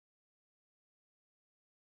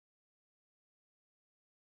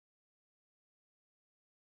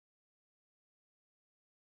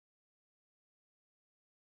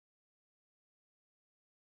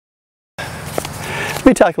Let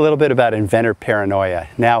me talk a little bit about inventor paranoia.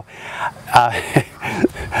 Now, I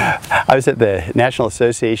was at the National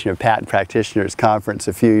Association of Patent Practitioners conference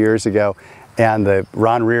a few years ago, and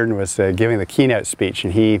Ron Reardon was giving the keynote speech,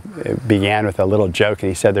 and he began with a little joke, and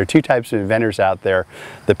he said there are two types of inventors out there,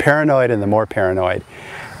 the paranoid and the more paranoid.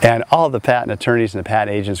 And all the patent attorneys and the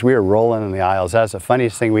patent agents, we were rolling in the aisles. That was the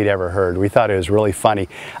funniest thing we'd ever heard. We thought it was really funny.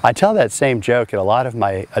 I tell that same joke at a lot of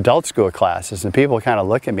my adult school classes, and people kind of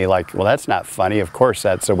look at me like, well, that's not funny. Of course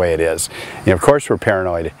that's the way it is. You know, of course we're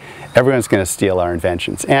paranoid. Everyone's going to steal our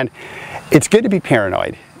inventions. And it's good to be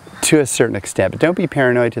paranoid to a certain extent, but don't be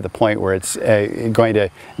paranoid to the point where it's going to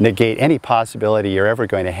negate any possibility you're ever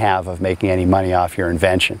going to have of making any money off your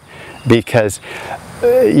invention. Because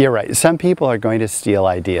you're right, some people are going to steal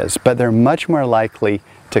ideas, but they're much more likely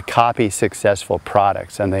to copy successful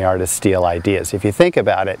products than they are to steal ideas. If you think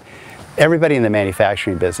about it, everybody in the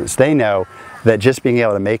manufacturing business, they know that just being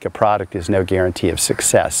able to make a product is no guarantee of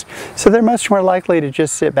success. So they're much more likely to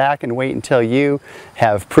just sit back and wait until you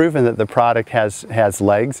have proven that the product has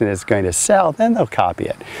legs and is going to sell, then they'll copy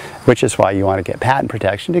it, which is why you want to get patent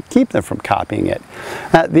protection to keep them from copying it.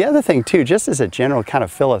 The other thing too, just as a general kind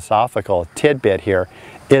of philosophical tidbit here,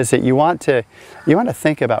 is that you want to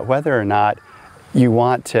think about whether or not you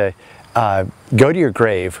want to go to your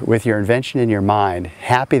grave with your invention in your mind,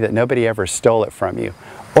 happy that nobody ever stole it from you,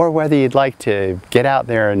 or whether you'd like to get out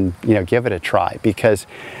there and give it a try. Because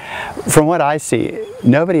from what I see,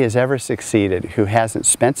 nobody has ever succeeded who hasn't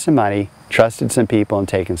spent some money, trusted some people, and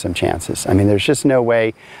taken some chances. I mean, there's just no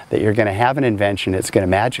way that you're going to have an invention, it's going to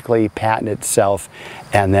magically patent itself,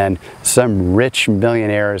 and then some rich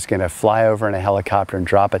millionaire is going to fly over in a helicopter and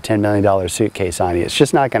drop a $10 million suitcase on you. It's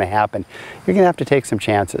just not going to happen. You're going to have to take some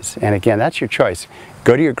chances. And again, that's your choice.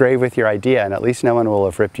 Go to your grave with your idea, and at least no one will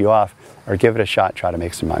have ripped you off, or give it a shot, try to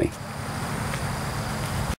make some money.